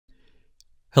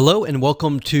Hello and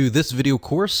welcome to this video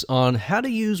course on how to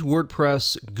use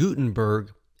WordPress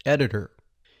Gutenberg editor.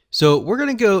 So we're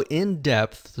going to go in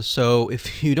depth. So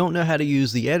if you don't know how to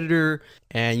use the editor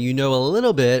and you know a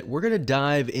little bit, we're going to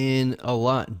dive in a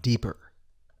lot deeper.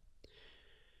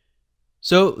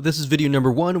 So this is video number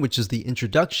 1, which is the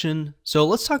introduction. So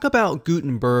let's talk about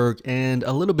Gutenberg and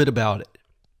a little bit about it.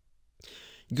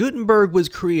 Gutenberg was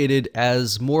created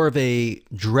as more of a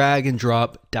drag and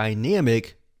drop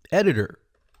dynamic editor.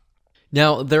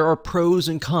 Now, there are pros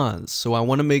and cons, so I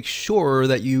want to make sure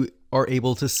that you are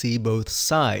able to see both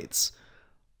sides.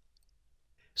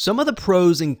 Some of the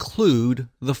pros include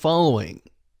the following.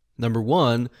 Number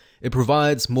 1, it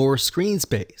provides more screen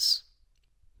space.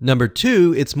 Number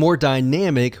 2, it's more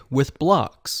dynamic with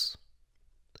blocks.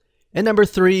 And number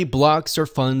 3, blocks are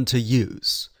fun to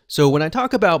use. So when I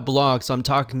talk about blocks, I'm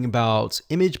talking about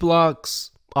image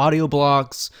blocks, audio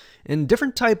blocks, and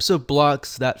different types of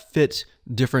blocks that fit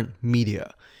different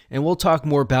media. And we'll talk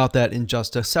more about that in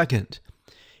just a second.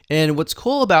 And what's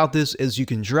cool about this is you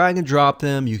can drag and drop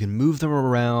them, you can move them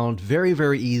around very,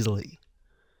 very easily.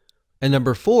 And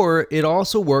number 4, it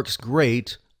also works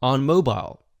great on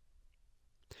mobile.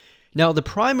 Now, the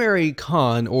primary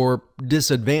con or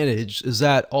disadvantage is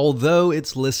that although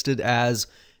it's listed as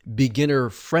beginner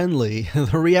friendly,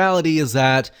 the reality is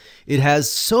that it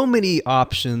has so many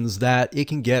options that it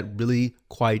can get really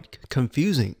quite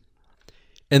confusing.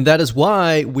 And that is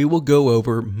why we will go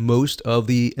over most of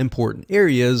the important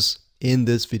areas in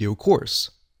this video course.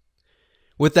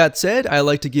 With that said, I'd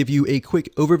like to give you a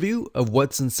quick overview of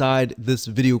what's inside this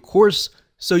video course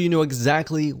so you know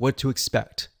exactly what to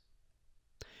expect.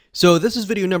 So this is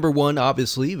video number 1,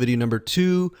 obviously. Video number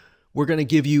 2, we're going to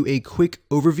give you a quick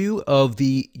overview of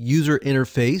the user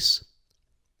interface.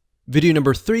 Video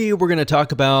number 3, we're going to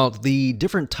talk about the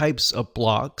different types of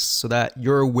blocks so that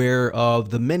you're aware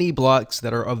of the many blocks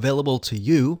that are available to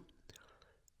you.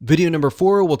 Video number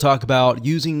 4, we'll talk about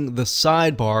using the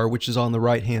sidebar, which is on the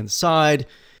right-hand side,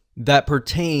 that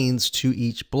pertains to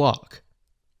each block.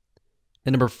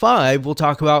 And number 5, we'll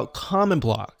talk about common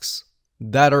blocks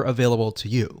that are available to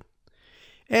you.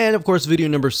 And of course, video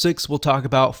number 6, we'll talk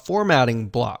about formatting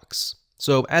blocks.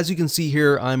 So as you can see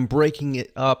here, I'm breaking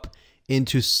it up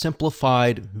into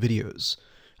simplified videos.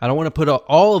 I don't want to put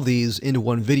all of these into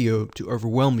one video to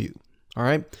overwhelm you. All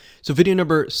right. So video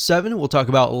number 7, we'll talk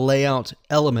about layout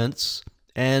elements.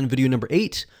 And video number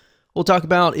 8, we'll talk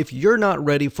about if you're not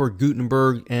ready for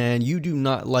Gutenberg and you do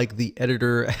not like the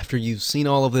editor after you've seen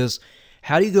all of this,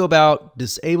 how do you go about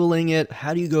disabling it?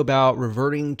 How do you go about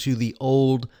reverting to the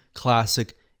old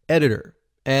classic editor?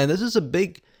 And this is a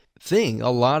big thing.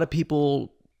 A lot of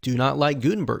people do not like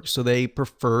Gutenberg, so they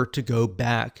prefer to go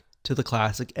back to the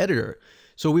classic editor.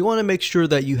 So we want to make sure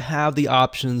that you have the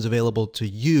options available to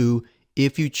you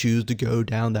if you choose to go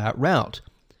down that route.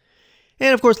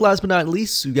 And of course, last but not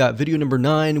least, we got video number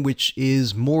 9, which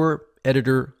is more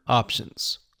editor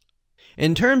options.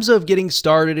 In terms of getting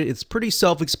started, it's pretty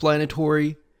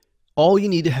self-explanatory. All you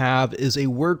need to have is a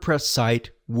WordPress site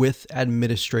with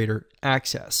administrator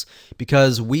access,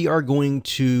 because we are going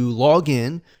to log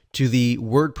in to the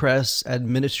WordPress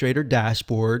administrator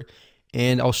dashboard,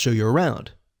 and I'll show you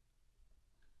around.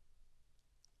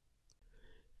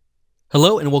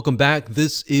 Hello and welcome back.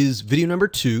 This is video number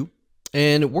 2,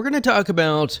 and we're going to talk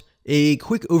about a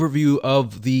quick overview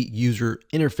of the user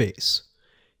interface.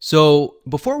 So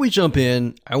before we jump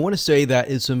in, I want to say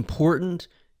that it's important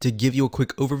to give you a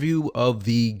quick overview of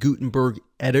the Gutenberg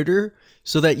editor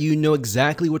so that you know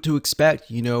exactly what to expect.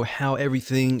 You know how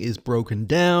everything is broken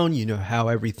down, you know how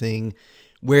everything,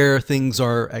 where things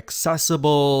are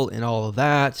accessible and all of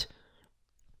that.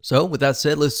 So with that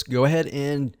said, let's go ahead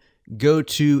and go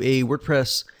to a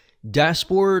WordPress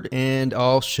dashboard and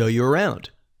I'll show you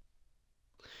around.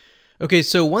 Okay,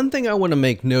 so one thing I want to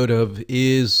make note of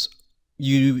is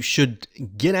you should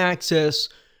get access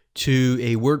to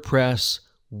a WordPress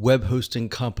web hosting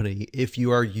company if you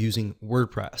are using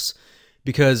WordPress,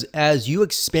 because as you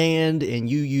expand and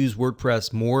you use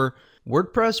WordPress more,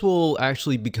 WordPress will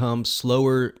actually become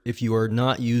slower if you are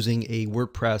not using a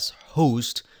WordPress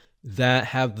host that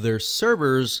have their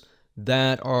servers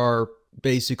that are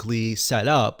basically set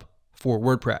up for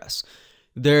WordPress.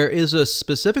 There is a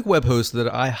specific web host that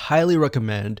I highly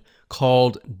recommend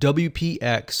called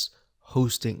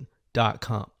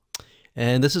wpxhosting.com.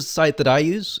 And this is a site that I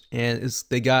use, and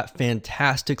they got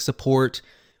fantastic support.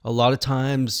 A lot of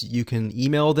times you can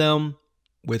email them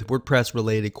with WordPress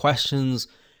related questions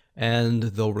and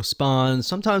they'll respond.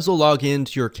 Sometimes they'll log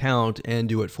into your account and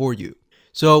do it for you.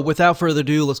 So without further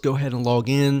ado, let's go ahead and log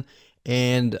in,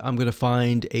 and I'm going to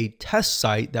find a test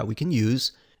site that we can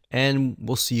use. and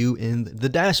we'll see you in the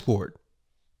dashboard.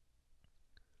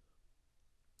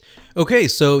 Okay,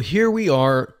 so here we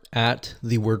are at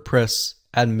the WordPress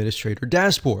administrator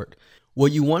dashboard.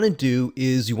 What you want to do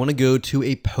is you want to go to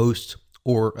a post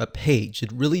or a page.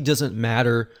 It really doesn't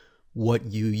matter what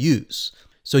you use.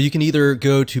 So you can either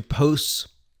go to posts,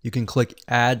 you can click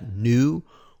add new,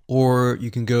 or you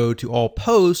can go to all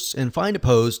posts and find a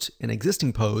post, an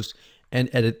existing post, and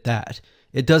edit that.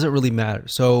 It doesn't really matter.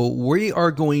 So we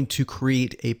are going to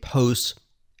create a post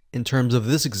in terms of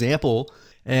this example.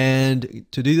 And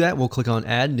to do that, we'll click on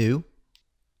add new.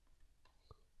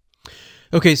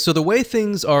 Okay, so the way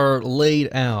things are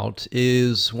laid out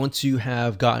is once you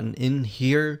have gotten in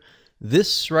here,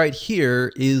 this right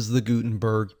here is the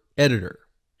Gutenberg editor.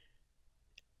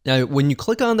 Now, when you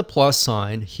click on the plus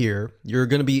sign here, you're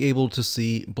going to be able to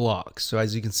see blocks. So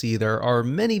as you can see, there are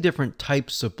many different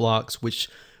types of blocks, which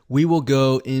we will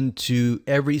go into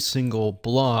every single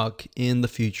block in the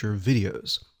future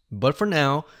videos. But for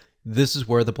now, this is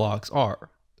where the blocks are.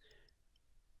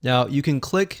 Now you can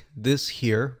click this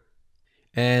here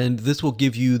and this will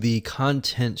give you the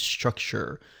content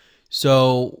structure.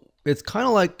 So it's kind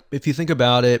of like, if you think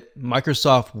about it,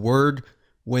 Microsoft Word,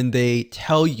 when they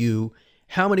tell you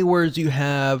how many words you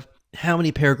have, how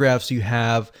many paragraphs you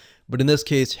have, but in this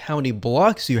case, how many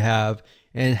blocks you have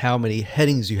and how many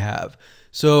headings you have.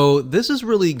 So this is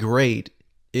really great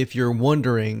if you're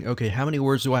wondering, okay, how many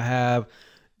words do I have?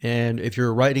 And if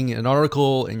you're writing an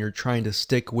article and you're trying to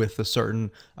stick with a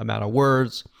certain amount of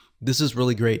words, this is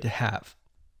really great to have.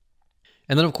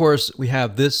 And then of course we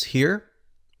have this here,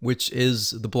 which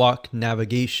is the block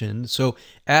navigation. So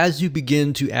as you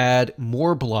begin to add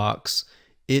more blocks,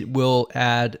 it will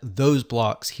add those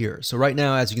blocks here. So right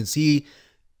now, as you can see,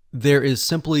 there is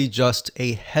simply just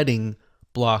a heading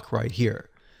block right here.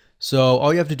 So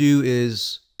all you have to do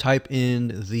is type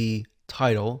in the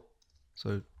title.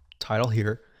 So title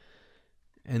here.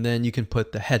 And then you can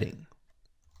put the heading.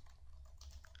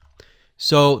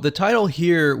 So the title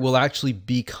here will actually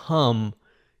become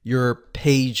your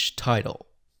page title.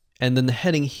 And then the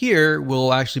heading here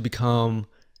will actually become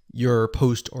your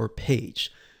post or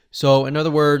page. So in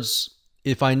other words,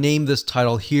 if I name this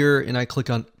title here and I click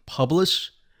on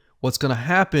publish, what's going to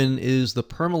happen is the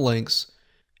permalinks,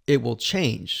 it will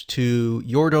change to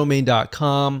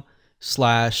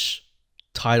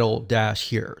yourdomain.com/title-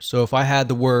 here. So if I had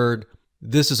the word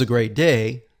 "this is a great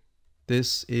day,"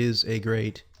 this is a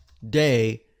great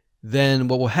day, then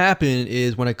what will happen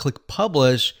is when I click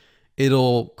publish,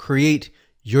 it'll create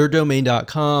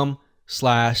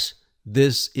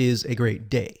yourdomain.com/this is a great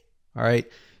day. All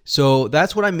right. So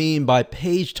that's what I mean by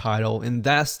page title. And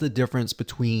that's the difference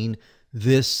between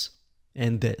this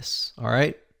and this. All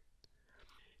right.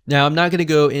 Now I'm not going to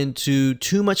go into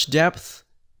too much depth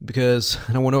because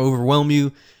I don't want to overwhelm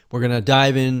you. We're going to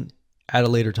dive in at a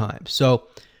later time. So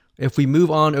if we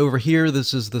move on over here,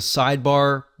 this is the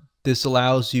sidebar. This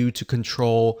allows you to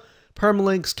control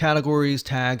permalinks, categories,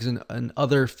 tags, and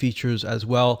other features as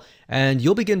well. And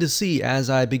you'll begin to see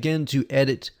as I begin to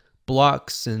edit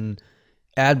blocks and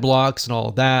add blocks and all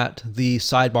of that, the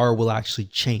sidebar will actually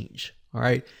change. All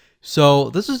right. So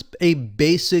this is a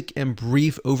basic and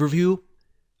brief overview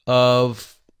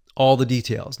of all the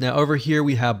details. Now over here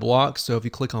we have blocks. So if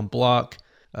you click on block,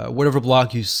 whatever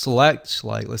block you select,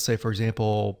 like let's say, for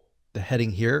example, the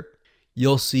heading here,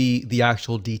 you'll see the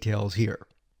actual details here.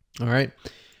 All right.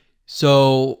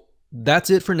 So that's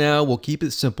it for now. We'll keep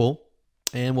it simple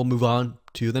and we'll move on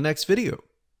to the next video.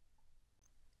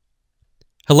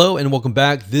 Hello and welcome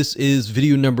back. This is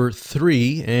video number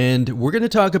 3, and we're going to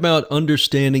talk about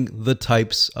understanding the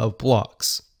types of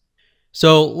blocks.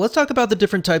 So let's talk about the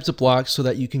different types of blocks so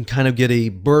that you can kind of get a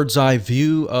bird's eye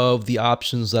view of the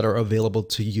options that are available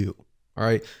to you. All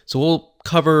right. So we'll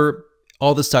cover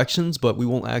all the sections, but we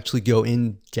won't actually go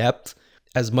in depth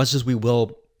as much as we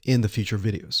will in the future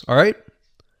videos. All right.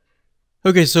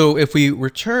 Okay. So if we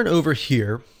return over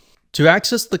here to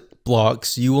access the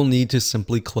blocks, you will need to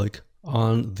simply click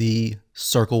on the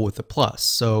circle with the plus.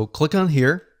 So click on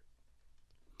here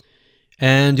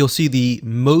and you'll see the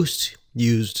most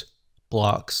used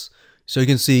blocks. So you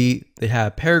can see they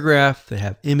have paragraph, they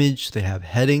have image, they have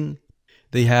heading,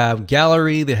 they have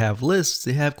gallery, they have lists,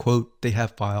 they have quote, they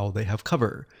have file, they have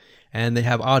cover, and they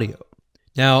have audio.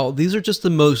 Now, these are just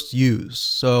the most used.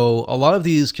 So a lot of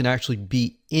these can actually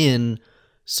be in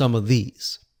some of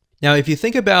these. Now, if you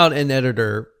think about an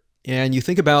editor and you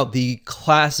think about the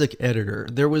classic editor,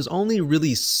 there was only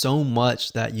really so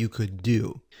much that you could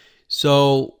do.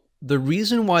 So the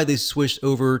reason why they switched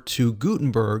over to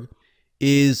Gutenberg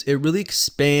is it really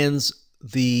expands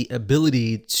the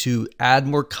ability to add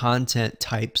more content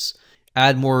types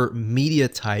add more media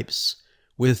types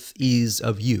with ease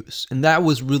of use. And that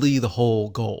was really the whole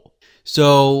goal.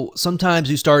 So sometimes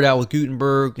you start out with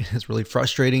Gutenberg, it's really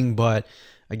frustrating, but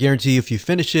I guarantee if you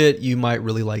finish it, you might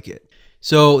really like it.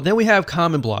 So then we have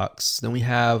common blocks. Then we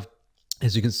have,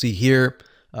 as you can see here,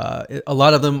 a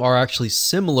lot of them are actually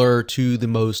similar to the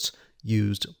most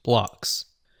used blocks.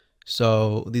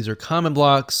 So these are common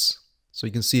blocks. So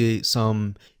you can see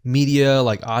some media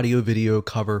like audio, video,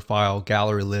 cover, file,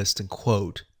 gallery, list, and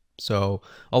quote. So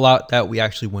a lot that we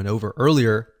actually went over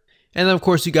earlier. And then of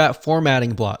course you got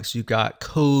formatting blocks. You've got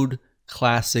code,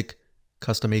 classic,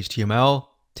 custom HTML,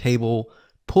 table,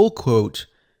 pull quote,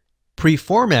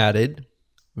 pre-formatted,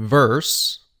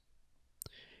 verse,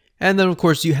 and then of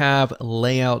course you have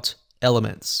layout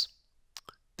elements.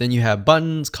 Then you have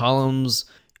buttons, columns,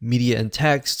 media and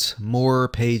text, more,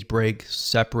 page break,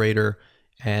 separator,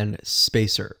 and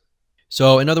spacer.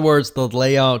 So in other words, the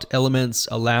layout elements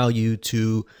allow you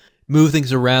to move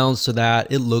things around so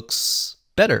that it looks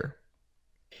better.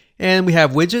 And we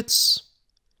have widgets,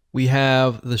 we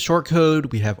have the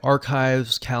shortcode, we have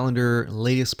archives, calendar,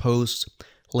 latest posts,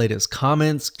 latest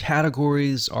comments,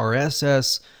 categories,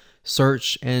 RSS,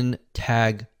 search, and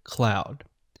tag cloud.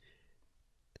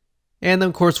 And then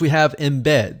of course we have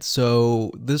embed.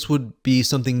 So this would be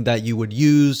something that you would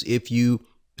use if you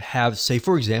have, say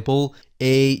for example,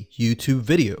 a YouTube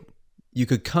video. You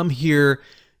could come here,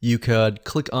 you could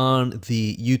click on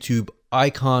the YouTube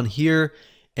icon here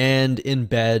and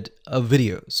embed a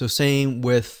video. So same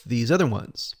with these other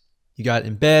ones. You got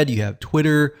embed, you have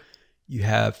Twitter, you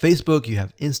have Facebook, you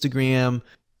have Instagram,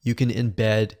 you can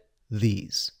embed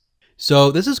these.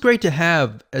 So this is great to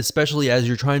have, especially as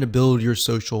you're trying to build your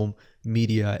social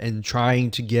media and trying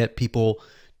to get people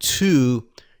to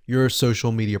your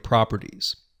social media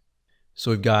properties.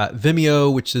 So we've got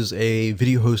Vimeo, which is a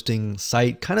video hosting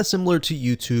site, kind of similar to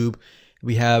YouTube.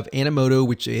 We have Animoto,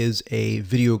 which is a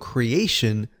video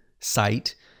creation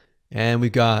site. And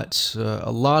we've got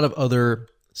a lot of other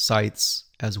sites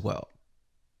as well.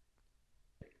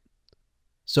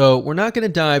 So we're not going to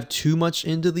dive too much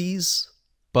into these,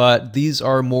 but these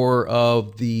are more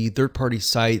of the third-party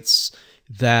sites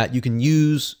that you can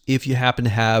use if you happen to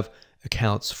have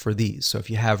accounts for these. So if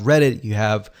you have Reddit, you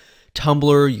have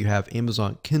Tumblr, you have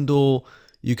Amazon Kindle,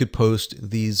 you could post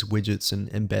these widgets and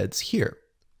embeds here.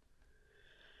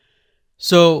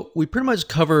 So we pretty much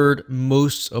covered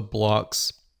most of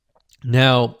blocks.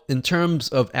 Now, in terms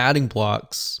of adding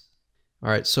blocks, all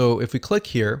right, so if we click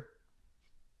here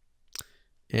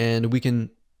and we can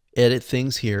edit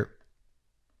things here,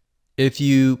 if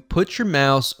you put your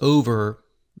mouse over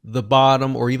the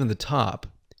bottom or even the top,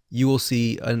 you will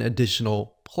see an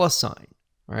additional plus sign.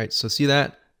 All right, so see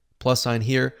that plus sign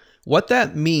here? What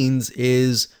that means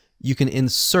is you can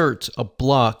insert a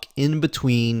block in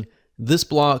between this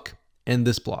block and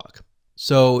this block.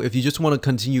 So if you just want to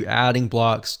continue adding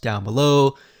blocks down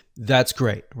below, that's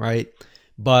great, right?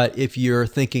 But if you're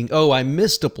thinking, oh, I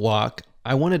missed a block,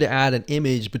 I wanted to add an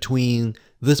image between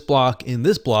this block and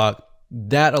this block,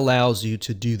 that allows you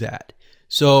to do that.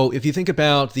 So if you think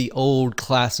about the old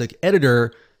classic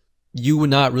editor, you would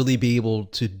not really be able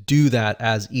to do that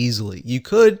as easily. You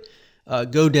could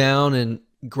go down and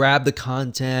grab the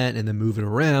content and then move it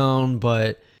around,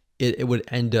 but it would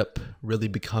end up really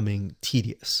becoming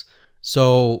tedious.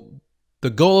 So the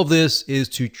goal of this is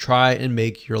to try and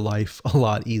make your life a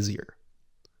lot easier.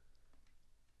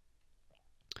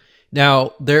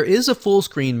 Now, there is a full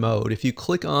screen mode. If you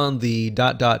click on the ...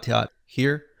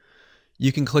 here,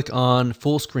 you can click on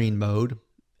full screen mode,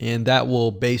 and that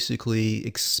will basically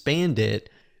expand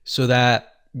it so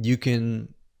that you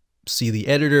can see the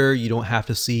editor. You don't have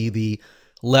to see the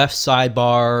left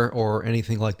sidebar or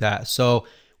anything like that. So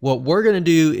what we're going to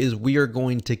do is we are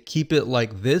going to keep it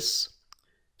like this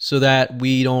so that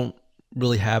we don't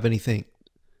really have anything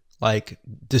like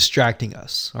distracting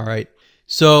us. All right.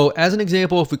 So as an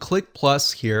example, if we click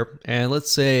plus here, and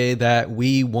let's say that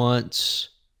we want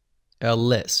a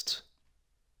list.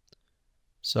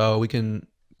 So we can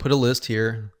put a list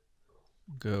here,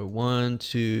 go 1,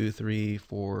 2, 3,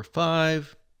 4,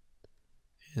 5.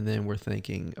 And then we're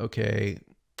thinking, okay,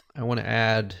 I want to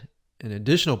add an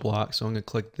additional block. So I'm going to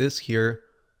click this here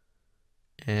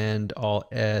and I'll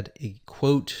add a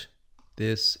quote.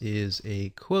 This is a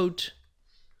quote.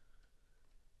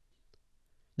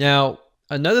 Now,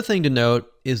 another thing to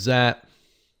note is that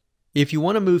if you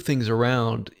want to move things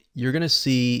around, you're going to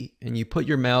see, and you put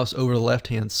your mouse over the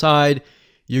left-hand side,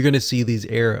 you're going to see these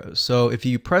arrows. So if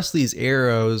you press these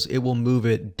arrows, it will move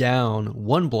it down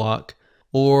one block,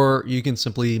 or you can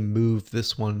simply move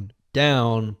this one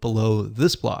down below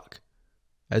this block,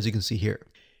 as you can see here.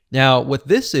 Now, what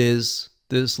this is,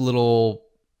 this little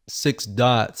 6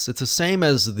 dots, it's the same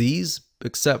as these,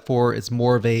 except for it's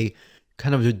more of a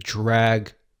kind of a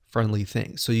drag friendly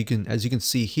thing. So you can, as you can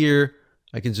see here,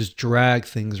 I can just drag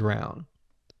things around.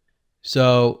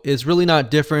 So it's really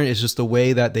not different. It's just the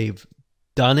way that they've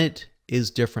done it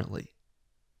is differently.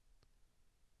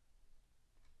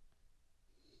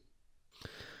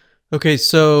 Okay,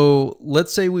 so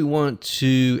let's say we want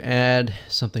to add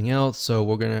something else. So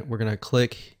we're gonna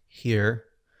click here.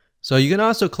 So you can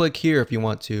also click here if you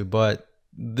want to, but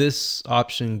this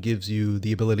option gives you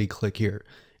the ability to click here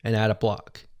and add a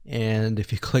block. And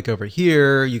if you click over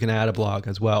here, you can add a block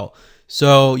as well.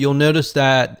 So you'll notice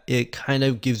that it kind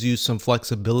of gives you some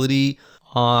flexibility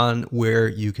on where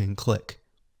you can click.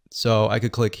 So I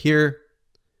could click here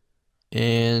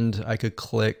and I could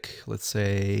click, let's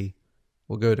say,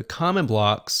 we'll go to common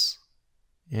blocks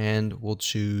and we'll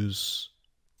choose,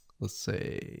 let's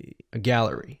say, a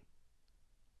gallery.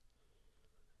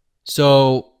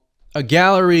 So a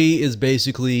gallery is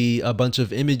basically a bunch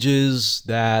of images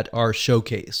that are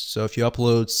showcased. So if you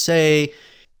upload, say,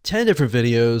 10 different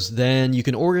videos, then you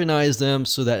can organize them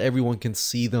so that everyone can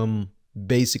see them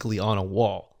basically on a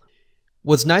wall.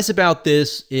 What's nice about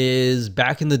this is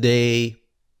back in the day,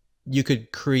 you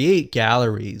could create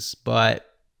galleries, but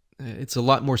it's a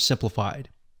lot more simplified.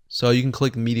 So you can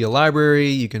click media library,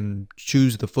 you can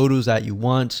choose the photos that you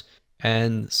want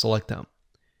and select them.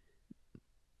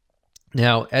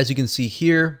 Now, as you can see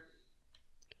here,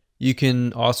 you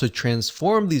can also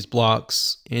transform these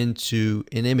blocks into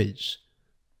an image,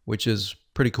 which is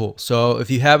pretty cool. So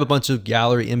if you have a bunch of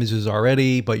gallery images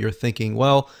already, but you're thinking,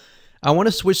 well, I want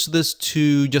to switch this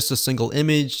to just a single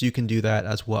image, you can do that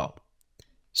as well.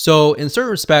 So in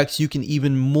certain respects, you can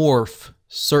even morph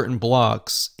certain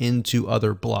blocks into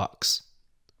other blocks.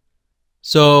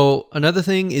 So another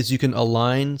thing is you can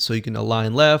align. So you can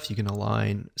align left, you can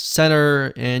align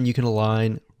center, and you can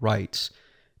align right.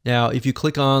 Now, if you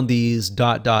click on these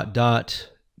dot, dot, dot,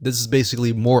 this is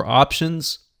basically more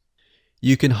options.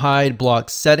 You can hide block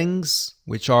settings,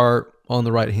 which are on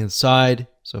the right-hand side.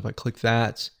 So if I click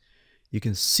that, you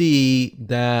can see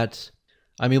that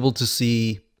I'm able to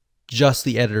see just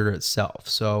the editor itself.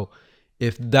 So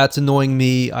if that's annoying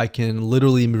me, I can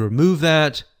literally remove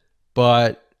that,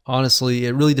 but honestly,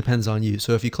 it really depends on you.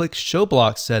 So if you click show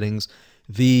block settings,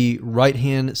 the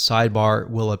right-hand sidebar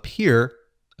will appear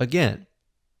again.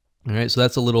 All right, so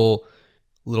that's a little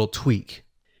tweak.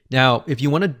 Now, if you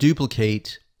want to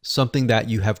duplicate something that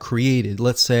you have created,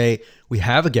 let's say we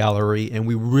have a gallery and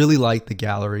we really like the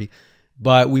gallery,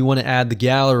 but we want to add the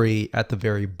gallery at the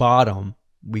very bottom,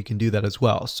 we can do that as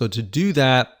well. So to do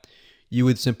that, you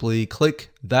would simply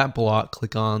click that block,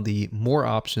 click on the more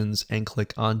options and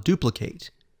click on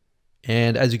duplicate.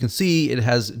 And as you can see, it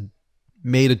has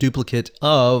made a duplicate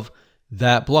of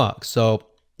that block. So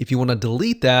if you want to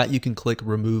delete that, you can click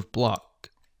remove block.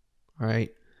 All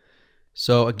right.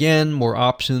 So again, more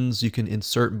options. You can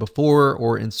insert before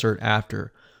or insert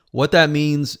after. What that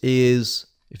means is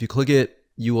if you click it,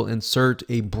 you will insert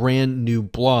a brand new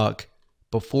block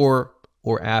before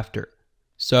or after.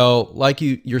 So like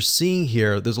you're seeing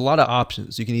here, there's a lot of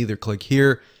options. You can either click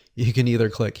here, you can either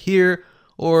click here,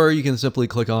 or you can simply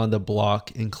click on the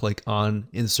block and click on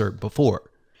insert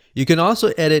before. You can also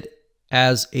edit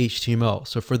as HTML.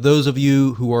 So for those of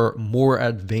you who are more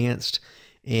advanced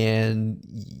and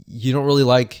you don't really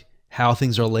like how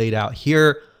things are laid out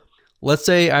here, let's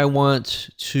say I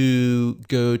want to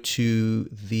go to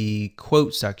the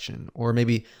quote section, or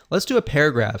maybe let's do a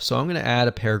paragraph. So I'm going to add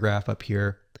a paragraph up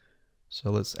here. So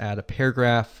let's add a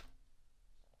paragraph.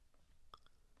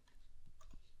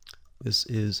 This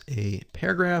is a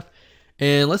paragraph.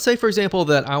 And let's say, for example,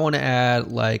 that I want to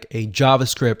add like a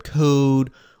JavaScript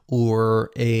code or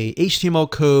a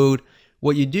HTML code.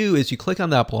 What you do is you click on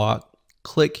that block,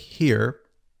 click here,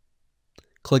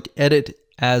 click edit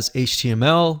as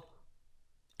HTML,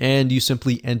 and you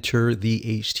simply enter the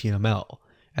HTML.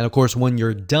 And of course, when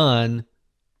you're done,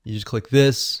 you just click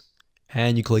this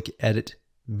and you click edit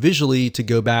visually to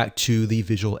go back to the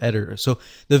visual editor. So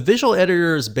the visual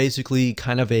editor is basically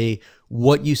kind of a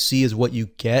what you see is what you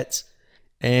get.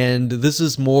 And this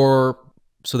is more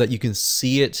so that you can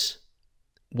see it,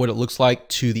 what it looks like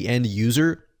to the end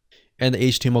user. And the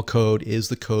HTML code is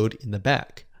the code in the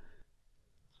back.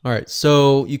 All right,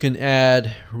 so you can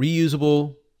add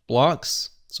reusable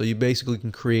blocks. So you basically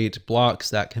can create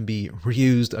blocks that can be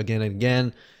reused again and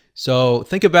again. So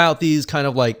think about these kind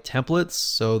of like templates.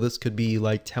 So this could be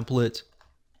like template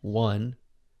 1,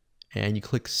 and you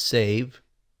click save.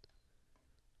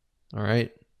 All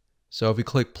right. So if we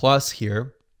click plus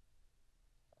here,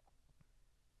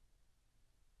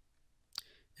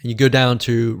 and you go down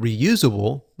to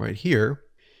reusable right here,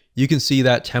 you can see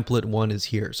that template 1 is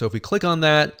here. So if we click on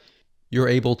that, you're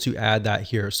able to add that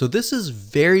here. So this is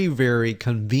very, very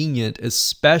convenient,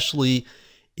 especially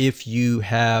if you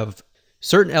have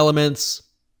certain elements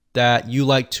that you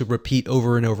like to repeat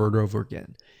over and over and over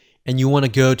again, and you want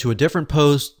to go to a different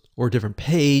post or a different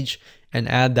page and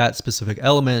add that specific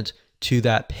element to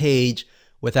that page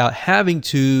without having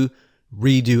to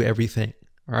redo everything.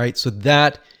 All right, so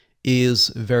that is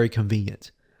very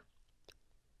convenient.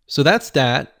 So that's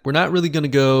that. We're not really going to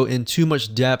go in too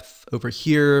much depth over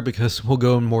here because we'll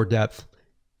go in more depth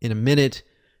in a minute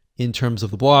in terms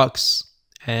of the blocks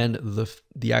and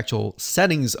the actual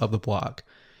settings of the block.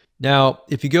 Now,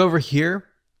 if you go over here,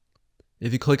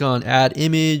 if you click on add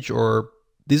image, or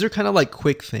these are kind of like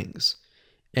quick things.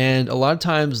 And a lot of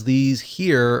times these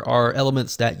here are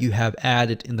elements that you have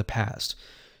added in the past.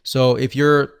 So if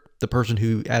you're the person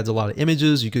who adds a lot of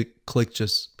images, you could click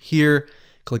just here,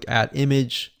 click add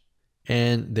image,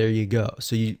 and there you go.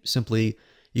 So you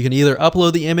can either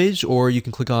upload the image, or you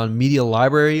can click on media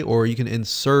library, or you can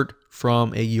insert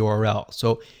from a URL.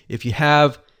 So if you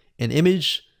have an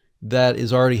image that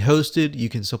is already hosted, you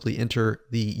can simply enter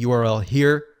the URL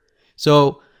here.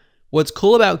 So what's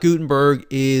cool about Gutenberg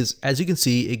is, as you can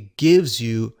see, it gives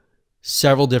you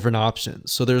several different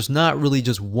options. So there's not really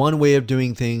just one way of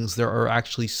doing things. There are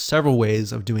actually several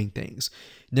ways of doing things.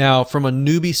 Now, from a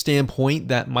newbie standpoint,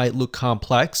 that might look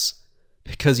complex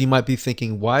because you might be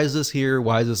thinking, why is this here?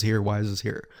 Why is this here? Why is this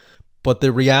here? But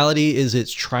the reality is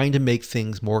it's trying to make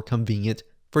things more convenient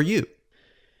for you.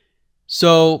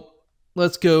 So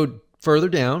let's go further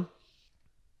down,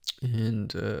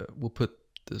 and we'll put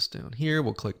this down here.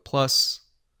 We'll click plus.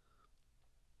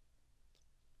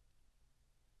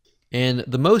 And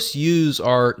the most used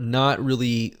are not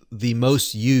really the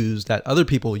most used that other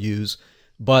people use,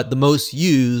 but the most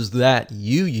used that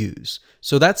you use.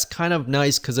 So that's kind of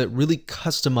nice because it really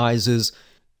customizes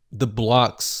the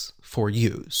blocks for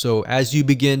you. So as you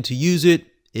begin to use it,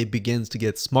 it begins to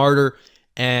get smarter,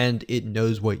 and it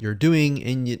knows what you're doing,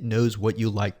 and it knows what you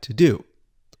like to do.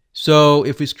 So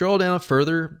if we scroll down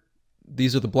further,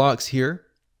 these are the blocks here.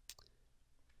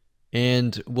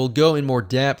 And we'll go in more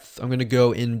depth. I'm going to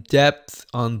go in depth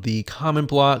on the common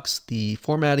blocks, the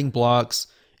formatting blocks,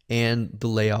 and the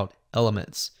layout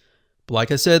elements. But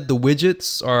like I said, the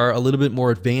widgets are a little bit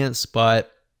more advanced,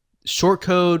 but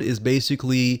shortcode is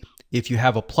basically if you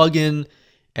have a plugin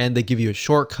and they give you a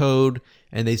shortcode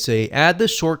and they say add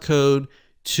this shortcode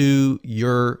to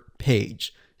your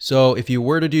page. So if you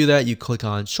were to do that, you click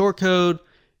on shortcode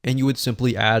and you would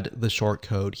simply add the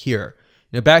shortcode here.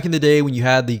 Now, back in the day when you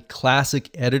had the classic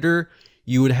editor,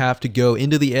 you would have to go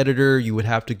into the editor, you would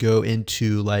have to go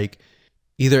into like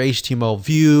either HTML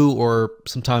view or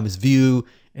sometimes view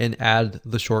and add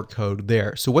the shortcode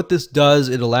there. So what this does,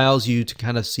 it allows you to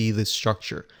kind of see this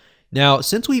structure. Now,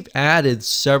 since we've added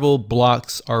several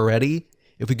blocks already,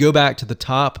 if we go back to the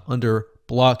top under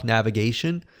block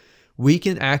navigation, we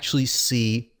can actually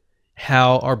see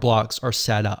how our blocks are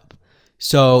set up.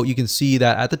 So you can see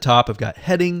that at the top, I've got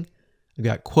heading, I've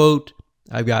got quote,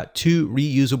 I've got 2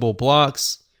 reusable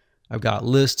blocks, I've got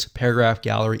list, paragraph,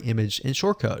 gallery, image, and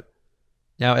shortcode.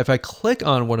 Now, if I click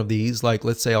on one of these, like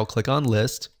let's say I'll click on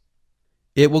list,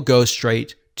 it will go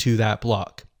straight to that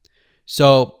block.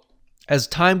 So as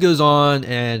time goes on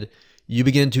and you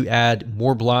begin to add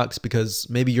more blocks because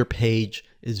maybe your page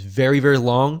is very, very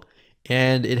long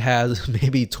and it has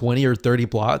maybe 20 or 30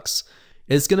 blocks,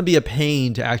 it's going to be a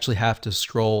pain to actually have to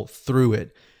scroll through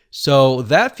it. So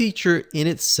that feature in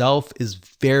itself is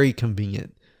very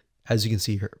convenient, as you can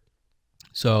see here.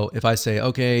 So if I say,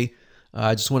 okay,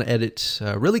 I just want to edit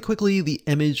really quickly the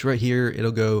image right here,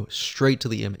 it'll go straight to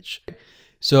the image.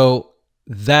 So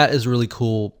that is really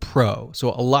cool pro. So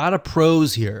a lot of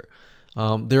pros here.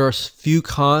 There are a few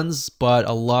cons, but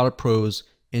a lot of pros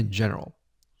in general.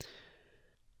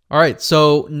 All right,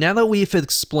 so now that we've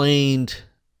explained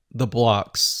the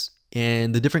blocks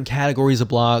and the different categories of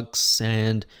blocks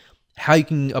and how you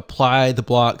can apply the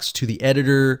blocks to the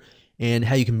editor and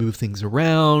how you can move things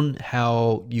around,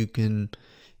 how you can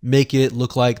make it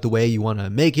look like the way you want to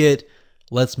make it,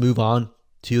 let's move on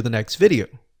to the next video.